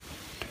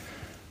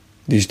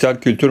Dijital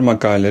Kültür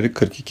Makaleleri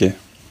 42.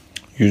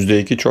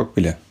 %2 Çok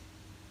Bile.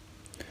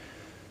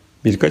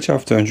 Birkaç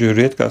hafta önce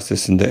Hürriyet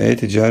Gazetesi'nde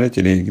e-ticaret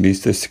ile ilgili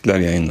istatistikler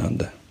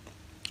yayınlandı.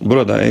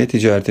 Burada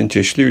e-ticaretin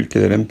çeşitli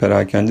ülkelerin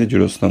perakende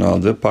cirosundan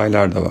aldığı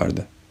paylar da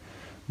vardı.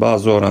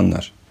 Bazı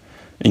oranlar: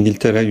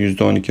 İngiltere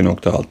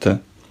 %12.6,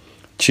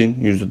 Çin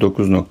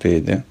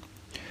 %9.7,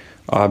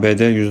 ABD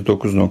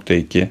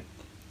 %9.2,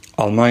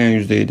 Almanya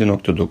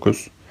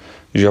 %7.9,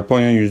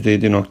 Japonya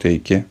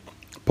 %7.2,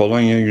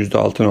 Polonya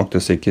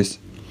 %6.8,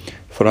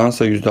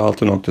 Fransa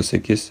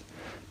 %6.8,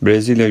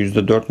 Brezilya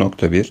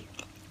 %4.1,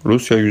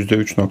 Rusya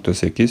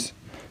 %3.8,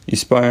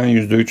 İspanya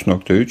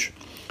 %3.3,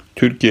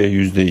 Türkiye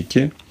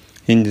 %2,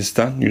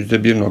 Hindistan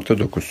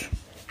 %1.9.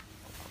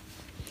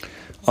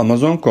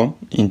 Amazon.com,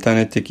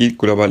 internetteki ilk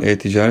global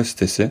e-ticaret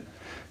sitesi,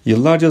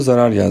 yıllarca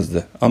zarar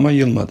yazdı ama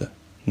yılmadı.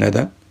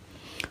 Neden?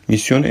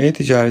 Misyonu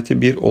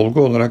e-ticareti bir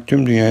olgu olarak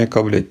tüm dünyaya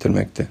kabul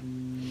ettirmekti.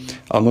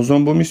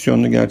 Amazon bu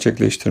misyonunu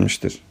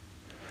gerçekleştirmiştir.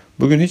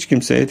 Bugün hiç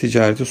kimse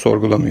e-ticareti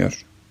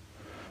sorgulamıyor.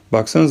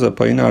 Baksanıza,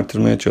 payını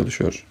artırmaya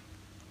çalışıyor.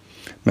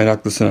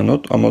 Meraklısına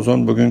not: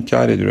 Amazon bugün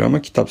kar ediyor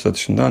ama kitap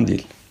satışından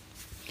değil.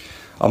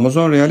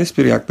 Amazon realist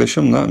bir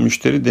yaklaşımla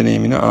müşteri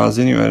deneyimine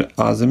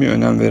azami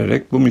önem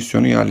vererek bu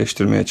misyonu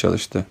yerleştirmeye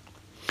çalıştı.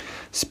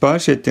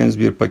 Sipariş ettiğiniz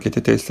bir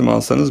paketi teslim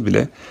alsanız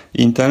bile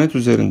internet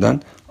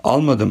üzerinden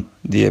 "almadım"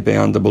 diye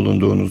beyanda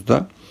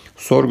bulunduğunuzda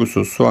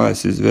sorgusuz,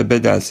 sualsiz ve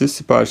bedelsiz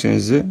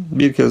siparişinizi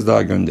bir kez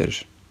daha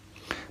gönderir.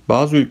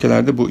 Bazı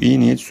ülkelerde bu iyi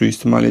niyet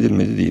suistimal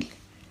edilmedi değil.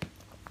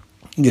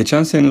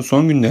 Geçen senenin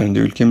son günlerinde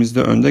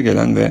ülkemizde önde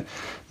gelen ve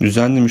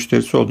düzenli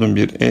müşterisi olduğum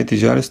bir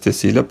e-ticaret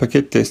sitesiyle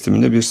paket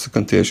tesliminde bir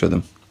sıkıntı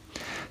yaşadım.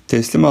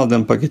 Teslim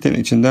aldığım paketin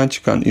içinden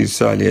çıkan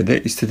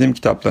irsaliyede istediğim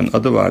kitapların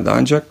adı vardı,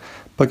 ancak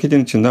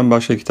paketin içinden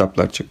başka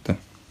kitaplar çıktı.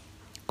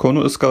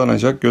 Konu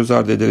ıskalanacak, göz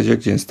ardı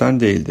edilecek cinsten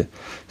değildi.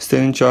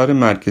 Sitenin çağrı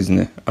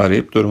merkezini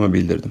arayıp durumu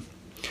bildirdim.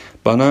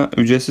 Bana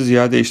ücretsiz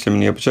iade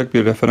işlemini yapacak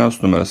bir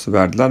referans numarası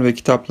verdiler ve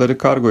kitapları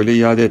kargo ile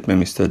iade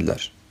etmemi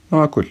istediler.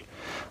 Makul.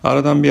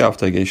 Aradan bir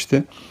hafta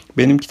geçti.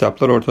 Benim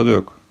kitaplar ortada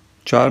yok.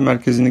 Çağrı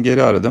merkezini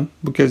geri aradım.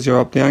 Bu kez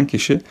cevaplayan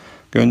kişi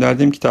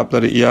gönderdiğim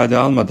kitapları iade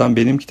almadan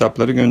benim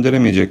kitapları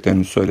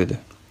gönderemeyeceklerini söyledi.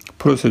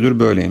 Prosedür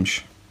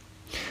böyleymiş.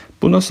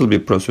 Bu nasıl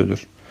bir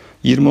prosedür?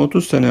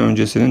 20-30 sene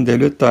öncesinin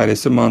devlet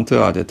dairesi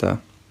mantığı adeta.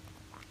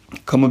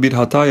 Kamu bir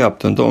hata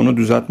yaptığında onu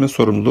düzeltme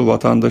sorumluluğu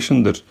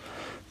vatandaşındır.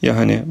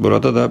 Yani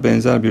burada da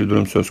benzer bir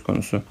durum söz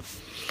konusu.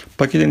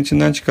 Paketin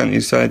içinden çıkan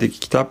irsaledeki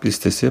kitap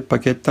listesi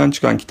paketten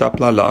çıkan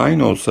kitaplarla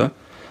aynı olsa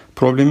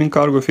problemin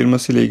kargo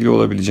firması ile ilgili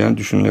olabileceğini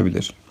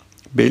düşünülebilir.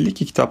 Belli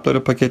ki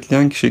kitapları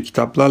paketleyen kişi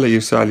kitaplarla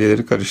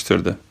irsaliyeleri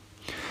karıştırdı.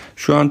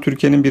 Şu an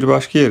Türkiye'nin bir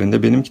başka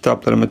yerinde benim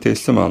kitaplarımı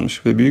teslim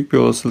almış ve büyük bir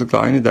olasılıkla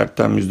aynı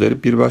dertten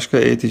müzdarip bir başka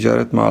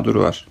e-ticaret mağduru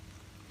var.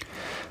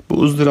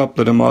 Bu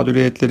ızdırapları,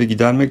 mağduriyetleri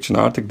gidermek için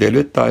artık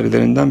devlet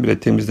dairelerinden bile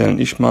temizlenen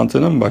iş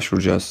mantığına mı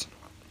başvuracağız?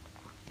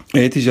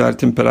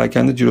 E-ticaretin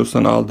perakende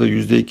cirosundan aldığı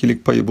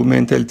 %2'lik payı bu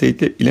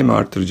mentalite ile mi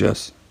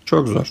artıracağız?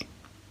 Çok zor.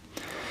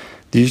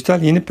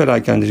 Dijital yeni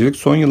perakendecilik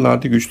son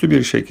yıllarda güçlü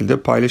bir şekilde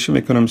paylaşım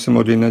ekonomisi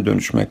modeline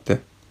dönüşmekte.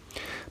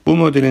 Bu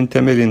modelin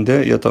temelinde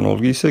yatan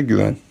olgu ise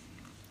güven.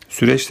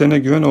 Süreçlerine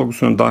güven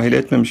olgusunu dahil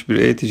etmemiş bir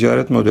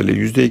e-ticaret modeli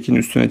 %2'nin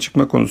üstüne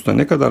çıkma konusunda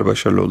ne kadar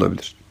başarılı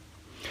olabilir?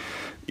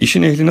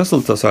 İşin ehli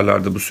nasıl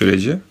tasarlardı bu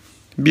süreci?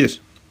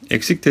 1.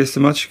 Eksik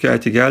teslimat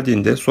şikayeti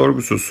geldiğinde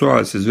sorgusuz,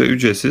 sualsiz ve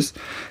ücretsiz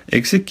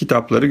eksik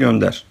kitapları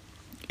gönder.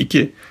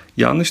 2.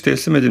 Yanlış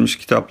teslim edilmiş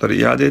kitapları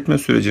iade etme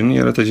sürecinin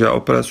yaratacağı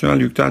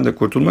operasyonel yükten de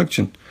kurtulmak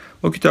için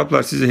 "o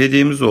kitaplar size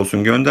hediyemiz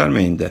olsun,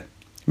 göndermeyin" de.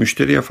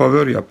 Müşteriye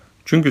favör yap.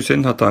 Çünkü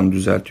senin hatanı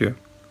düzeltiyor.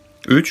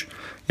 3.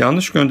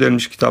 Yanlış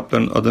gönderilmiş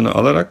kitapların adını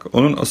alarak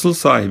onun asıl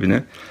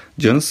sahibine,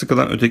 canı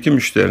sıkılan öteki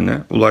müşterine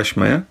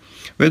ulaşmaya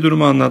ve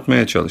durumu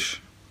anlatmaya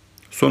çalış.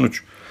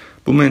 Sonuç: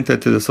 bu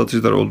mentalitede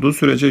satıcılar olduğu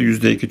sürece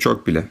 %2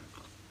 çok bile.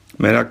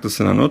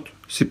 Meraklısına not: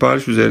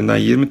 sipariş üzerinden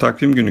 20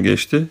 takvim günü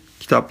geçti,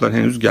 kitaplar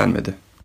henüz gelmedi.